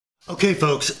Okay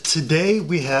folks, today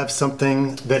we have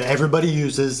something that everybody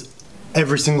uses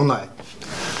every single night.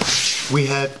 We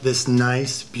have this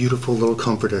nice, beautiful little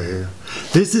comforter here.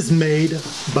 This is made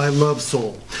by Love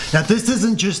Soul. Now this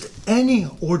isn't just any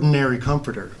ordinary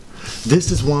comforter.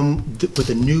 This is one with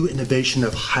a new innovation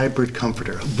of hybrid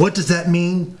comforter. What does that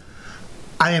mean?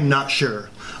 I am not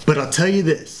sure, but I'll tell you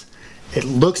this. It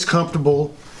looks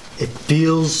comfortable. It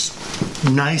feels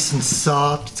nice and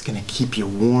soft. It's gonna keep you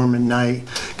warm at night.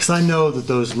 Because I know that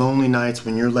those lonely nights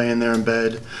when you're laying there in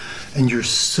bed and you're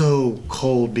so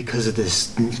cold because of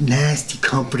this nasty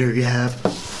comforter you have,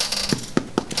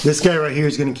 this guy right here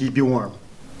is gonna keep you warm.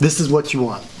 This is what you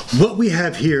want. What we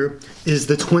have here is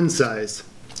the twin size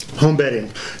home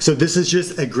bedding. So this is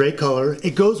just a gray color.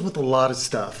 It goes with a lot of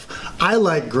stuff. I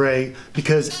like gray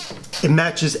because it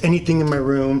matches anything in my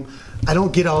room. I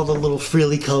don't get all the little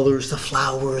frilly colors, the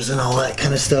flowers and all that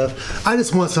kind of stuff. I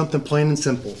just want something plain and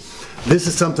simple. This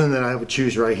is something that I would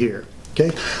choose right here.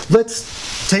 Okay,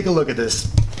 let's take a look at this.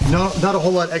 Not a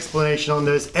whole lot of explanation on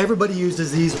this. Everybody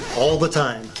uses these all the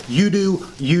time. You do,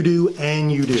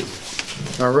 and you do.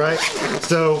 All right,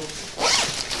 so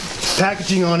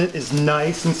packaging on it is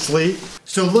nice and sleek.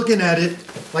 So looking at it,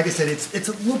 like I said, it's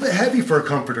a little bit heavy for a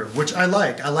comforter, which I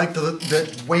like. I like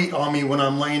the weight on me when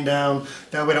I'm laying down.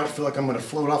 That way I don't feel like I'm gonna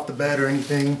float off the bed or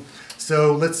anything.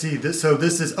 So let's see, this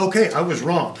is, okay, I was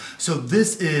wrong. So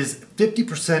this is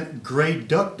 50% gray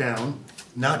duck down,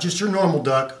 not just your normal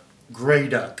duck, gray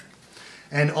duck.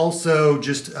 And also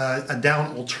just a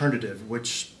down alternative,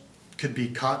 which could be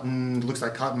cotton, looks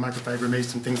like cotton microfiber, maybe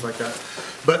some things like that.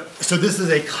 But, so this is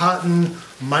a cotton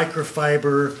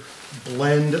microfiber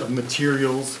blend of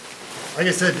materials. Like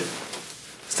I said,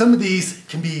 some of these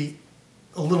can be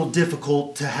a little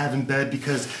difficult to have in bed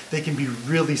because they can be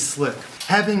really slick.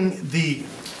 Having the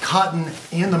cotton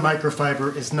and the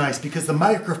microfiber is nice because the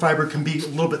microfiber can be a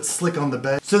little bit slick on the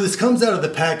bed. So this comes out of the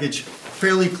package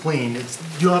fairly clean.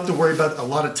 You don't have to worry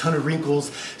about a ton of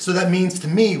wrinkles. So that means to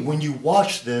me, when you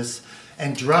wash this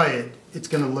and dry it, it's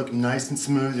gonna look nice and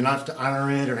smooth. You don't have to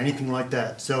iron it or anything like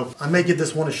that. So I may give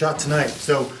this one a shot tonight.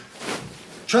 So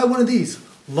try one of these,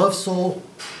 Love Soul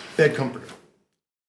bed comforter.